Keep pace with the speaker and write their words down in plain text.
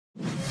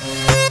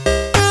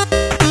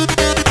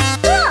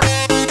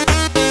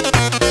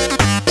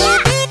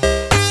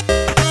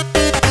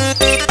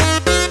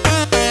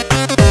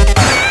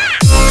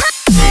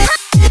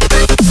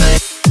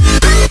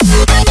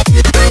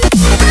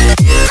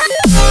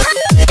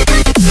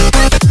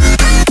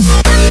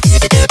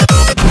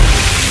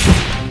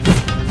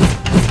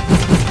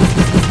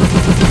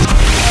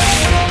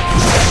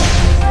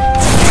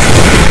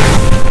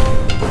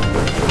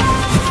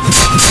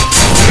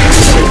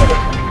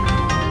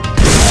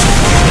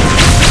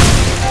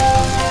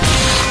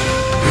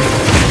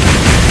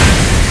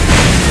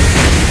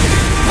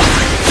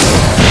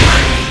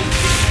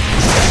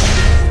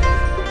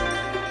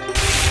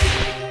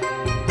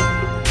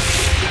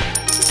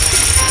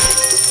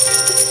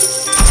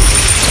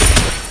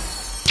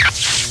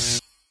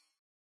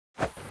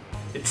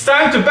It's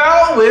time to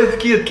battle with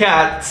cute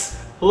cats!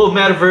 Hello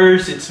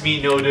Metaverse, it's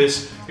me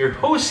Nodus, your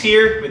host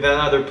here with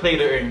another play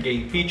to earn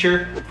game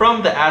feature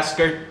from the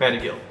Asgard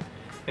Metaguild.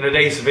 In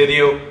today's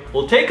video,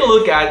 we'll take a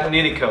look at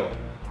Ninneko,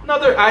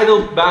 another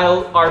idle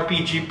battle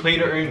RPG play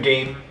to earn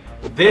game,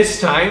 this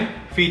time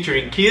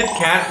featuring cute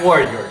cat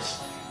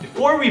warriors.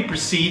 Before we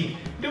proceed,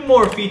 do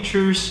more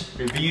features,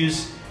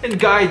 reviews, and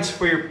guides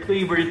for your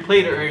favorite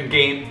play to earn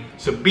game,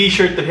 so be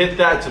sure to hit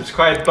that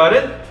subscribe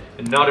button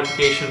and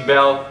notification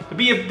bell to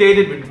be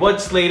updated with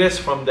what's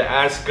latest from the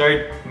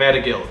Asgard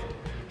Metaguild.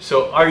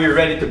 So are you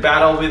ready to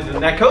battle with the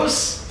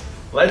Ninnekos?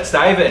 Let's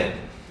dive in!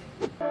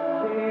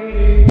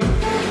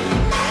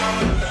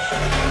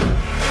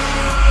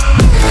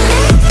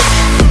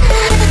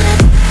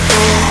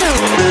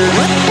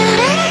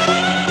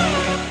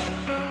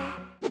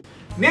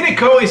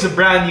 Ninneko is a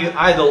brand new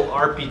idle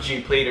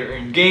RPG play to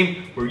earn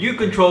game where you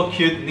control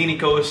cute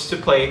Ninnekos to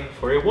play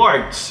for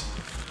rewards.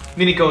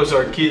 Ninnekos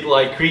are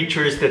cute-like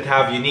creatures that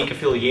have unique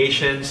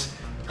affiliations,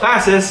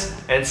 classes,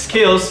 and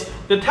skills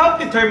that help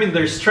determine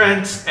their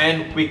strengths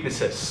and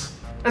weaknesses.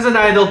 As an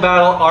idle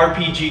battle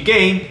RPG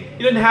game,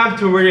 you don't have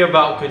to worry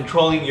about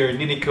controlling your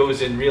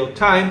Ninnekos in real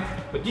time,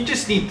 but you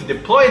just need to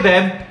deploy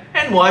them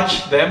and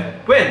watch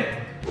them win.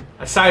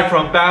 Aside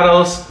from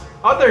battles,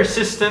 other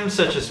systems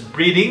such as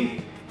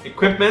breeding,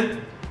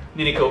 equipment,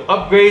 Ninneko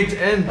upgrades,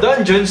 and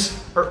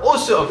dungeons are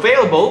also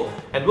available,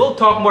 and we'll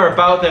talk more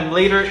about them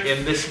later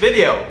in this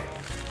video.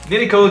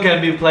 Ninneko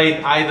can be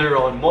played either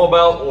on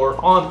mobile or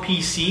on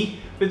PC,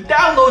 with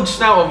downloads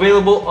now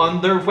available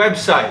on their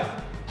website.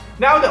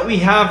 Now that we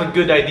have a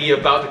good idea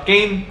about the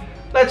game,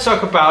 let's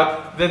talk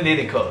about the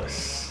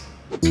Ninnekos.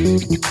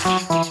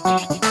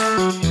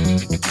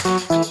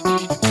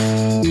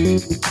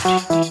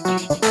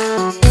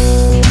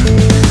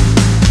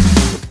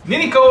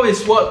 Ninneko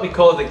is what we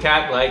call the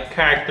cat-like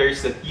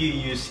characters that you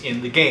use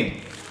in the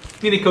game.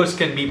 Ninnekos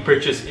can be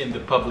purchased in the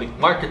public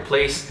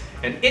marketplace,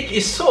 and it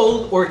is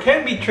sold or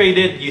can be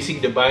traded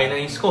using the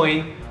Binance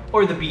coin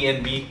or the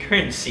BNB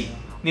currency.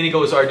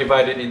 Ninnekos are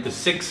divided into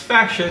 6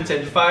 factions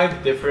and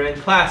 5 different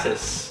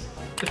classes.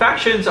 The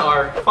factions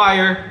are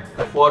Fire,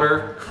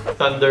 Water,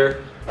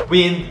 Thunder,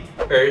 Wind,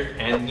 Earth,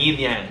 and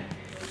Yin-Yang.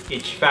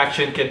 Each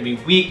faction can be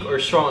weak or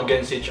strong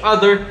against each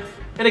other,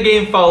 and the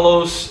game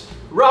follows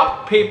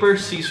rock, paper,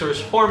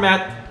 scissors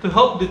format to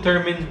help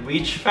determine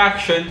which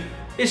faction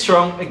is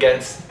strong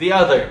against the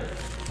other.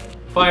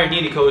 Fire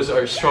Ninnekos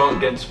are strong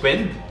against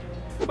Wind,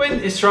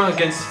 Wind is strong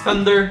against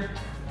Thunder,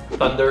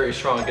 Thunder is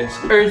strong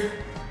against Earth,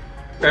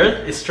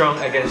 Earth is strong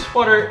against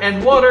Water,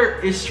 and Water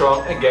is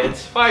strong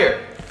against Fire.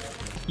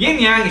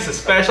 Yin-Yang is a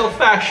special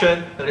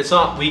faction that is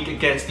not weak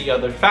against the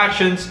other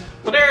factions,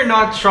 but they are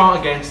not strong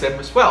against them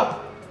as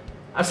well.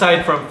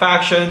 Aside from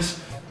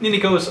factions,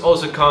 Ninnekos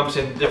also comes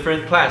in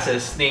different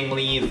classes,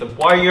 namely the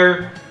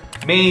Warrior,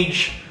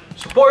 Mage,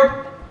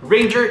 Support,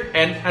 Ranger,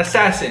 and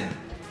Assassin.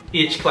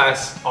 Each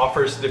class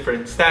offers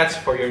different stats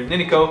for your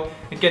Ninneko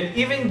and can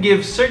even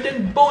give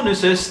certain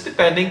bonuses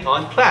depending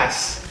on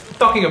class.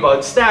 Talking about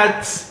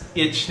stats,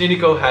 each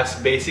Ninneko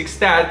has basic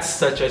stats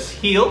such as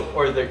Heal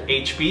or their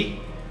HP,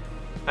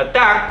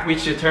 Attack,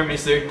 which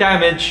determines their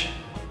damage,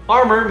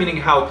 Armor, meaning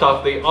how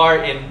tough they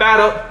are in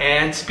battle,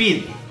 and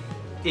Speed.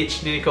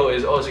 Each Ninneko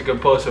is also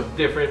composed of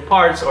different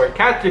parts or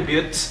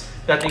attributes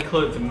that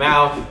include the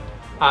mouth,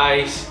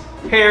 eyes,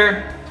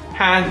 hair,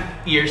 hand,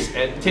 ears,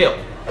 and tail.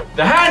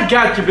 The hand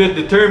attribute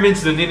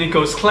determines the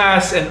Ninneko's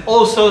class and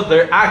also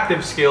their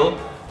active skill,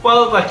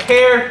 while the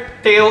hair,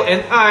 tail,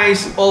 and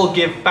eyes all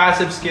give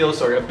passive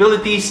skills or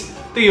abilities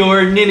to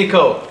your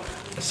Ninneko.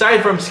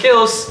 Aside from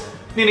skills,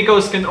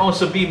 Ninnekos can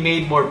also be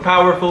made more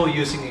powerful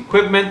using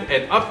equipment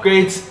and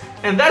upgrades,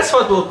 and that's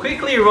what we'll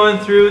quickly run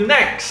through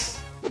next.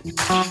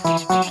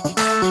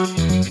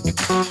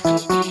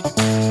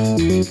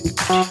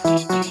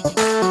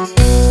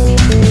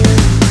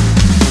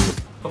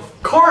 Of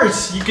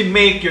course, you can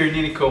make your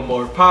Ninneko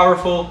more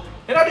powerful,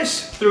 and that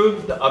is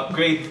through the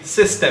upgrade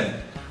system.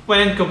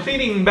 When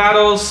completing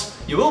battles,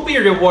 you will be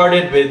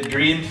rewarded with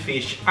green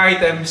fish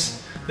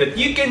items that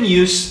you can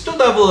use to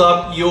level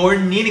up your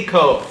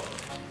Ninneko.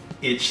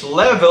 Each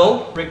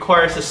level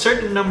requires a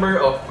certain number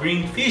of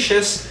green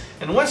fishes,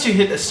 and once you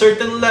hit a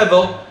certain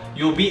level,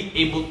 you'll be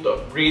able to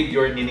upgrade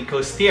your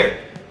Ninneko's tier.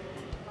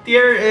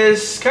 Tier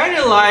is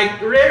kinda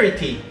like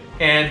rarity,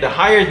 and the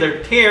higher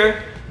their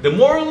tier, the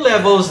more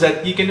levels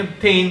that you can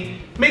obtain,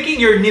 making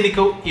your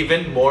Ninneko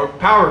even more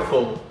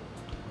powerful.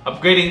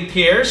 Upgrading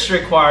tiers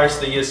requires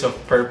the use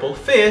of purple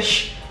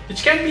fish,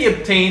 which can be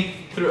obtained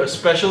through a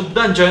special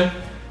dungeon,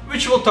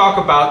 which we'll talk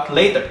about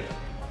later.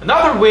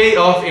 Another way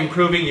of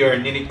improving your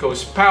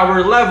Ninneko's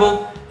power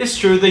level is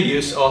through the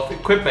use of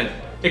equipment.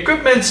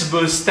 Equipments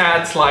boost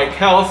stats like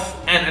health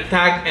and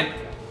attack, and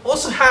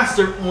also has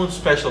their own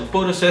special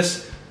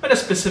bonuses when a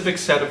specific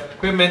set of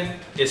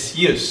equipment is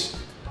used.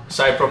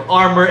 Aside from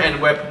armor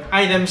and weapon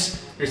items,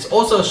 there's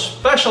also a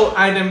special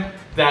item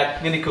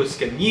that Ninnekos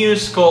can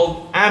use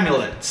called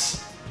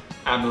amulets.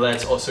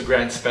 Amulets also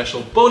grant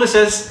special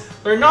bonuses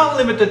that are not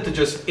limited to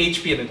just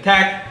HP and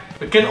attack,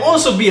 It can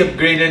also be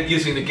upgraded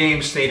using the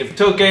game's native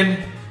token,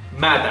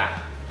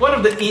 Mata, one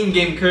of the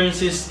in-game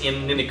currencies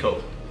in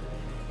Ninneko.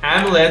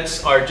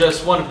 Amulets are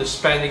just one of the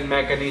spending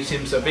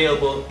mechanisms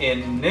available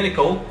in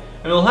Ninneko,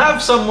 and we'll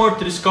have some more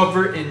to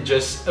discover in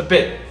just a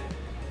bit.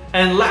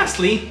 And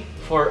lastly,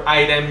 for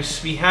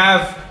items, we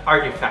have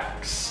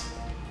artifacts.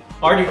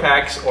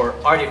 Artifacts or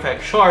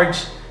artifact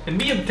shards can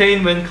be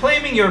obtained when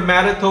claiming your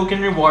Mata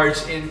token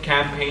rewards in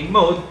campaign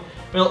mode,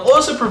 and will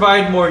also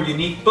provide more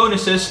unique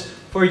bonuses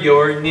for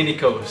your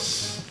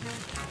Ninnekos.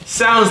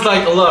 Sounds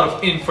like a lot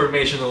of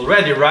information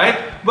already, right?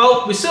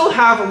 Well, we still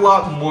have a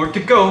lot more to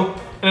go,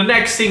 and the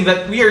next thing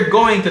that we are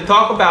going to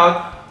talk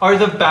about are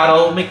the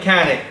battle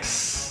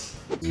mechanics.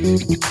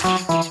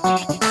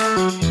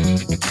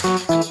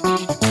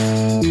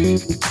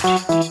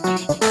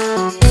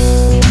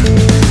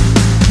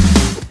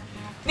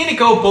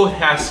 Ninneko both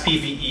has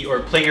PvE or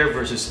player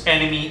versus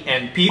enemy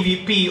and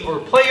PvP or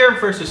player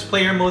versus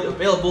player mode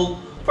available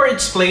for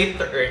its play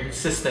to earn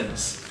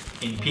systems.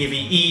 In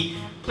PvE,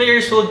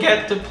 players will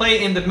get to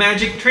play in the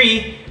Magic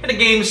Tree and the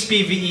game's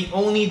PvE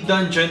only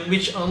dungeon,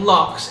 which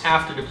unlocks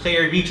after the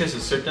player reaches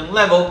a certain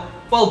level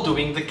while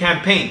doing the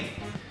campaign.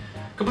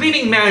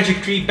 Completing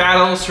Magic Tree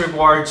battles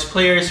rewards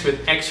players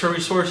with extra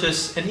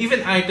resources and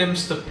even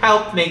items to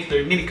help make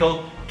their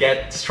Ninneko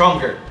get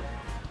stronger.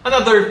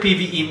 Another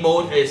PvE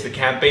mode is the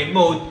campaign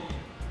mode.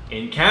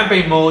 In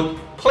campaign mode,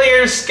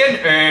 players can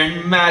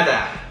earn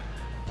Mata.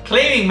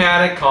 Claiming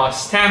Mata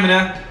costs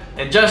stamina,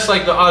 and just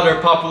like the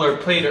other popular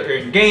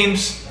play-to-earn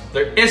games,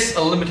 there is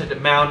a limited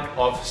amount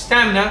of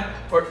stamina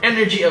or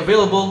energy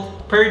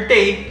available per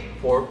day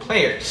for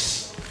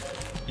players.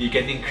 You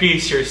can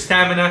increase your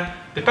stamina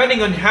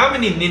depending on how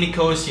many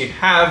Ninnekos you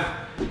have,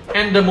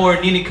 and the more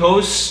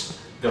Ninnekos,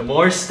 the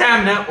more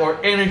stamina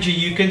or energy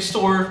you can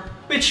store,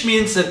 which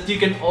means that you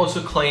can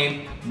also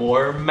claim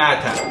more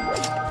Mata.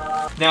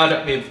 Now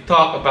that we've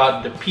talked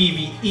about the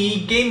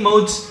PvE game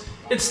modes,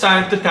 it's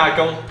time to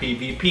tackle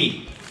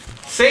PvP.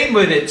 Same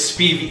with its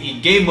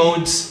PvE game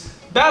modes,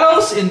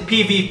 battles in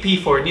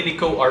PvP for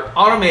Ninneko are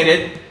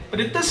automated,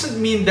 but it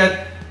doesn't mean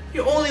that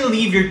you only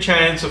leave your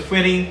chance of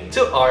winning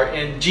to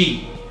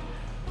RNG.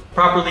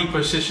 Properly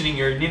positioning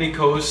your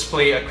Ninnekos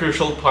play a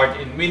crucial part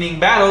in winning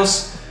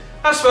battles,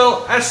 as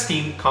well as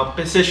team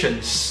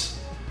compositions.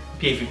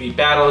 PvP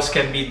battles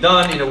can be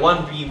done in a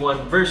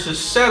 1v1 versus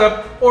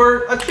setup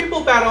or a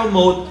triple battle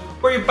mode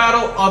where you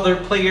battle other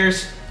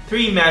players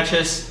 3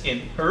 matches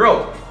in a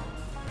row.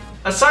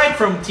 Aside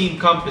from team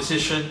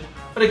composition,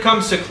 when it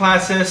comes to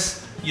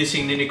classes,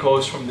 using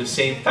Ninnekos from the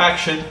same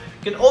faction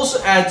can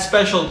also add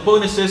special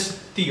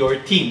bonuses to your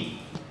team.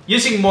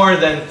 Using more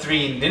than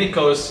 3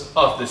 Ninnekos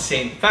of the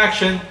same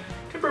faction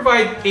can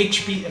provide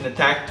HP and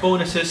attack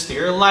bonuses to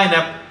your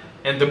lineup,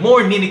 and the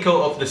more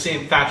Ninneko of the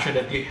same faction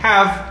that you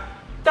have,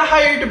 the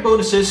higher the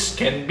bonuses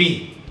can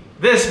be.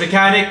 This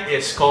mechanic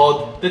is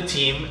called the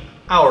Team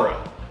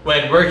Aura.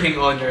 When working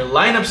on your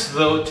lineups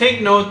though,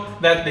 take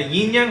note that the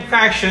Yin-Yang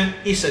faction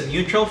is a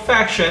neutral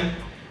faction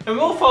and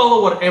will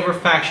follow whatever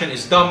faction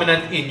is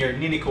dominant in your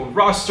Ninneko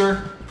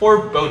roster for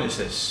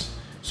bonuses.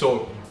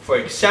 So, for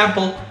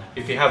example,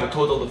 if you have a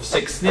total of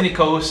 6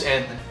 Ninnekos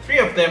and 3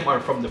 of them are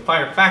from the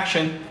Fire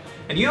faction,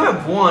 and you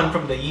have 1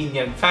 from the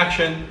Yin-Yang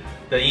faction,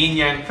 the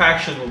Yin-Yang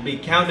faction will be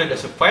counted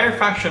as a Fire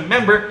faction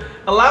member,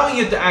 allowing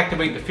you to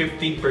activate the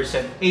 15%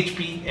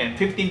 HP and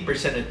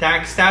 15%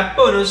 attack stat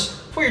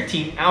bonus for your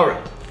Team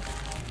Aura.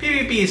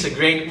 PvP is a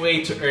great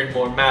way to earn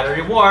more Mata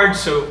rewards,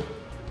 so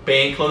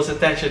paying close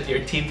attention to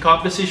your team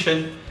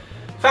composition,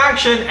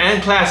 faction,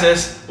 and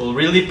classes will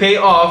really pay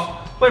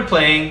off when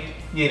playing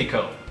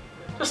Ninneko.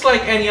 Just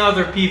like any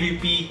other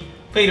PvP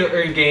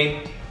play-to-earn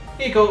game,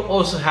 Ninneko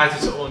also has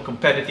its own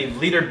competitive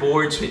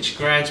leaderboards which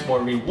grants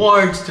more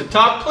rewards to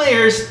top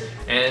players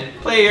and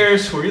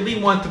players who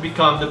really want to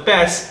become the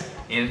best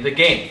in the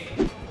game.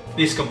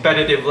 These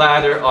competitive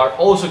ladder are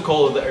also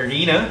called the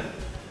Arena.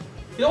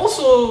 It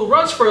also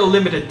runs for a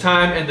limited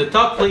time and the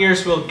top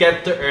players will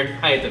get to earn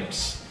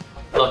items,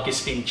 lucky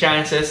spin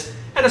chances,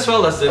 and as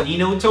well as the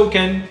Nino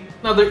token,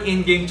 another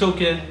in-game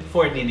token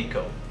for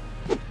Ninneko.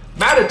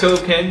 Mata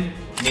token,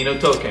 Nino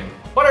token.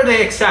 What are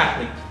they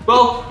exactly?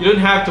 Well, you don't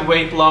have to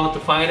wait long to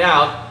find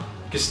out,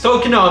 because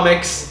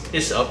tokenomics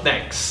is up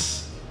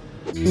next.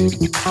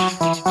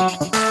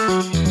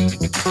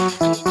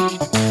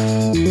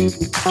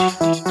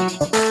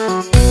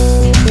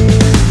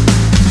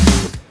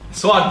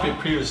 So what we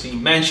previously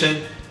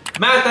mentioned,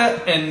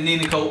 Mata and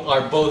Ninneko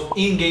are both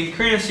in-game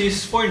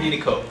currencies for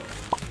Ninneko.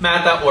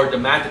 Mata or the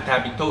Mata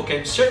tapping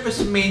token serves as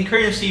the main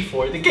currency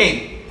for the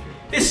game.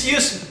 It's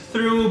used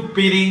through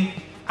bidding,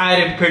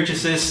 item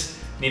purchases,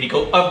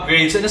 Ninneko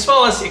upgrades, and as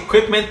well as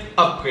equipment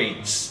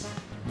upgrades.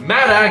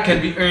 Mata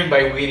can be earned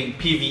by winning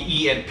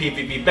PvE and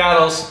PvP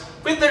battles,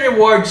 with the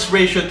rewards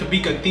ratio to be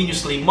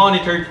continuously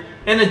monitored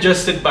and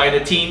adjusted by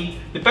the team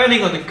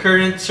depending on the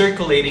current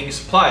circulating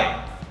supply.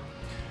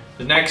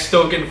 The next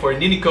token for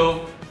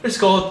Ninneko is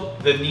called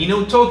the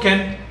Nino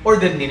token or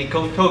the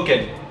Ninneko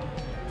token.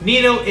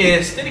 Nino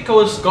is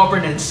Ninneko's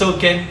governance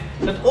token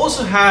that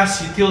also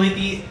has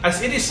utility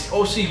as it is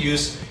also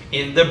used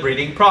in the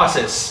breeding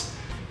process.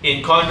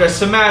 In contrast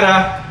to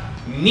Mata,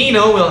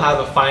 Nino will have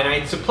a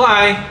finite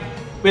supply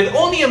with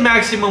only a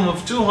maximum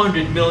of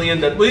 200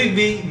 million that will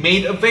be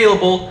made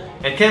available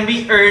and can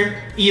be earned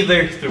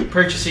either through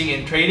purchasing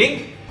and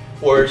trading,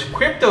 or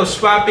crypto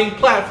swapping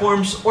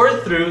platforms,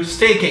 or through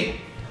staking.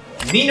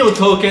 Nino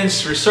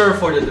tokens reserved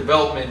for the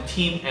development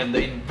team and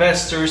the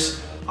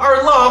investors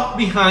are locked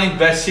behind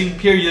vesting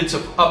periods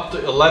of up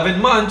to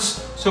 11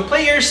 months, so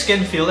players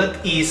can feel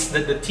at ease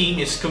that the team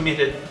is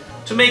committed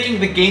to making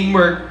the game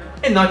work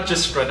and not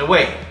just run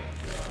away.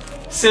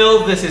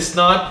 Still, this is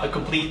not a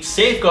complete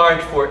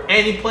safeguard for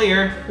any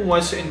player who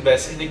wants to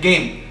invest in the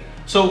game.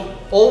 So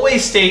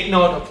always take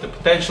note of the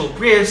potential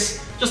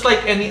risks, just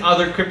like any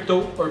other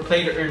crypto or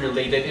play-to-earn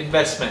related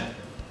investment.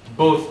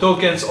 Both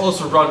tokens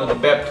also run on the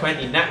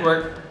BEP20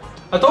 network,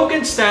 a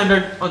token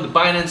standard on the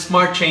Binance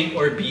Smart Chain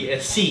or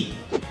BSC.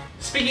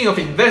 Speaking of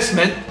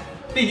investment,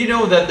 did you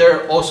know that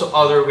there are also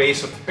other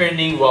ways of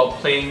earning while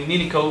playing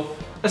Ninneko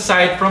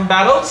aside from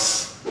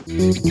battles?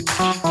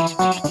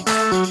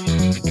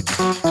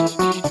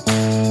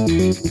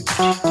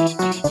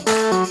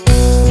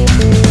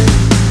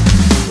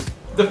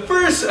 The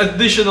first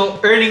additional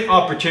earning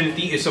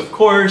opportunity is, of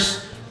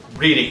course,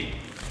 breeding.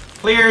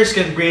 Players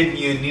can breed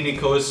new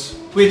Ninnekos,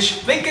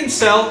 which they can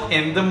sell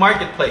in the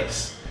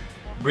marketplace.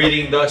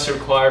 Breeding does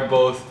require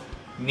both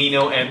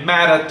Nino and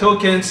Mata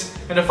tokens,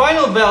 and the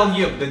final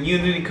value of the new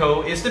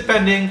Ninneko is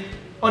depending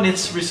on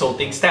its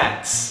resulting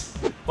stats.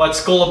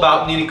 What's cool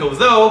about Ninneko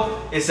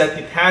though is that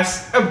it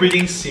has a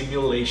breeding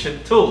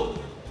simulation tool.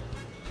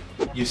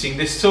 Using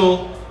this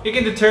tool, you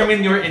can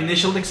determine your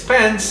initial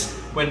expense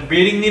when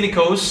breeding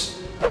Ninnekos,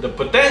 the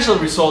potential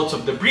results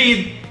of the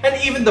breed, and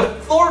even the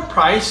floor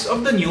price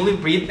of the newly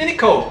breed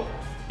Ninneko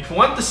if you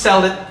want to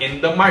sell it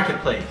in the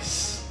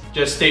marketplace.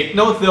 Just take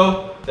note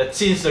though that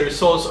since the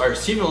results are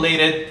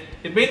simulated,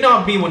 it may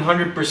not be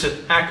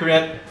 100%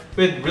 accurate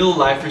with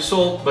real-life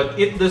result, but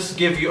it does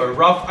give you a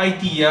rough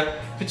idea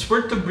if it's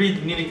worth to breed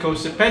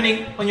Ninnekos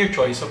depending on your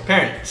choice of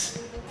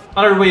parents.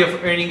 Another way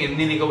of earning in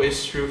Ninneko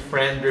is through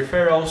friend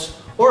referrals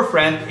or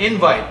friend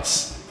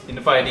invites.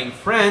 Inviting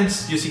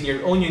friends using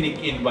your own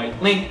unique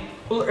invite link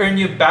will earn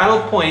you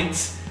battle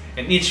points,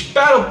 and each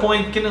battle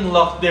point can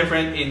unlock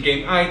different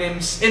in-game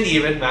items and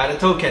even Mata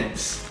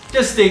tokens.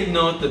 Just take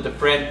note that the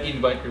friend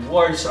invite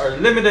rewards are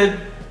limited,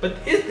 but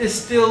it is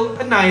still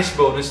a nice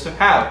bonus to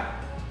have.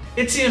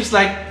 It seems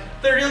like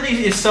there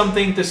really is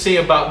something to say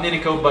about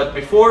Ninneko, but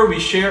before we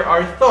share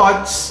our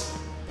thoughts,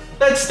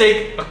 let's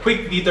take a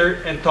quick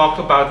detour and talk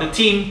about the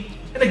team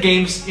and the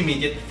game's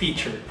immediate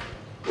feature.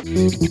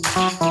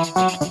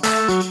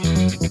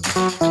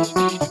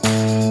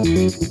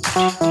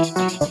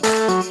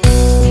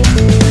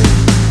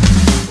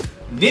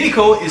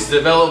 Ninneko is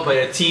developed by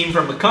a team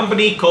from a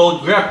company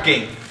called Grep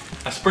Game.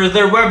 As per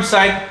their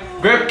website,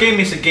 Grep Game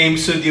is a game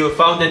studio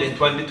founded in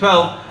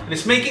 2012 and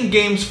is making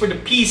games for the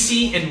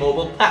PC and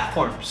mobile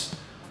platforms.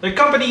 Their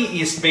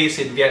company is based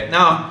in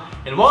Vietnam,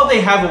 and while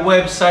they have a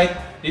website,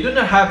 they do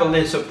not have a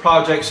list of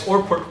projects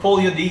or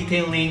portfolio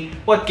detailing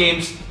what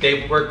games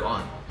they work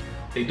on.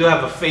 They do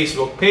have a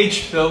Facebook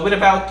page though with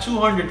about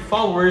 200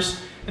 followers,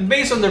 and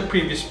based on their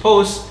previous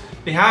posts,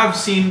 they have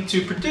seemed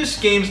to produce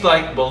games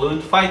like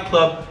Balloon Fight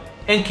Club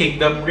and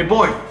Kingdom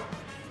Reborn.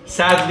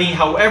 Sadly,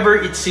 however,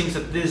 it seems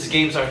that these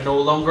games are no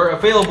longer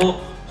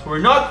available, so we're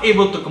not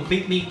able to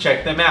completely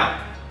check them out.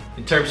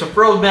 In terms of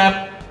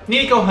roadmap,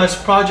 Ninneko has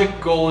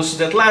project goals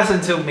that last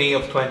until May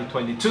of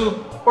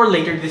 2022 or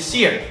later this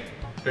year.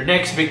 Their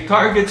next big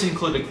targets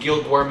include a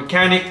Guild War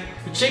mechanic,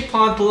 which they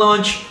plan to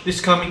launch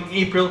this coming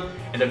April,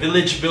 and a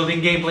village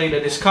building gameplay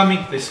that is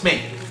coming this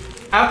May.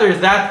 After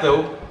that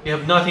though, we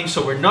have nothing,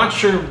 so we're not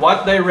sure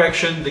what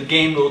direction the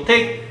game will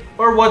take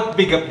or what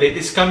big update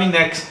is coming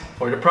next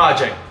for the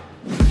project.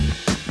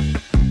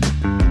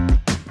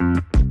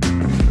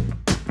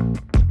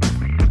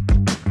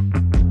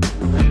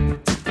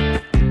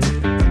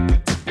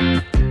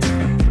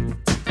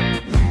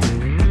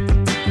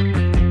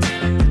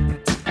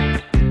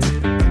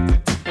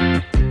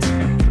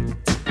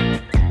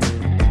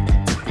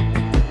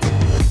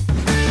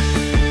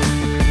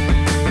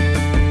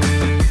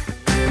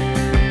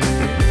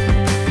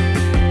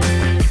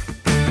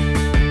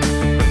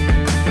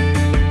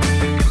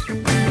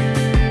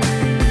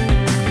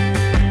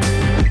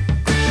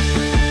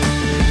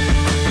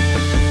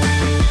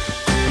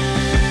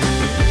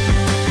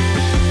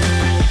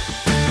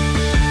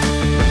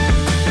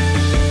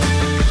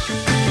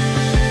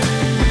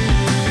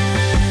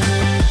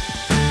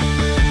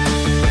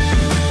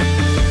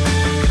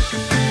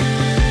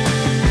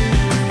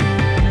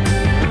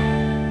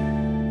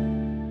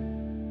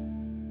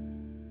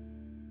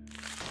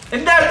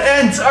 And that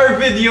ends our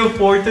video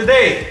for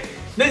today.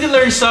 Did you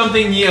learn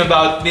something new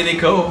about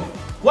Ninneko?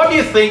 What do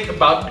you think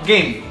about the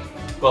game?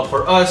 Well,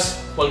 for us,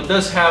 while it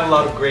does have a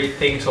lot of great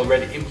things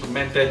already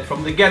implemented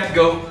from the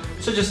get-go,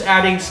 such as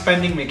adding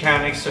spending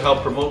mechanics to help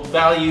promote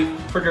value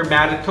for their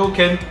Mata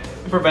token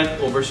and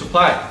prevent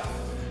oversupply.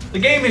 The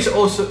game is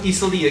also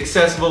easily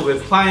accessible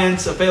with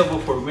clients available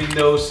for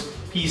Windows,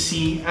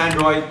 PC,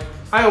 Android,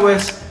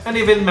 iOS, and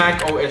even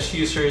Mac OS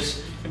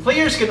users, and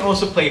players can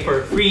also play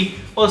for free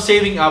while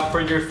saving up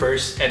for their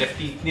first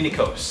NFT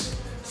Ninnekos.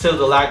 Still,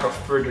 the lack of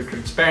further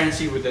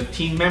transparency with the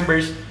team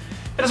members,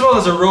 as well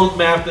as a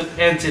roadmap that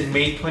ends in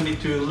May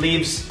 22,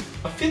 leaves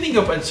a feeling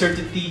of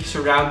uncertainty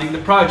surrounding the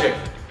project.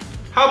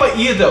 How about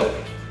you though?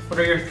 What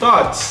are your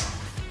thoughts?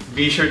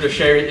 Be sure to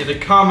share it in the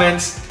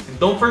comments, and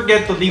don't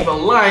forget to leave a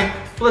like,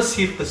 plus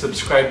hit the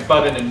subscribe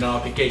button and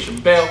notification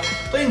bell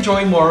to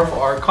enjoy more of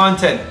our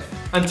content.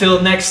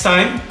 Until next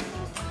time,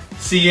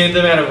 see you in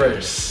the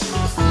metaverse!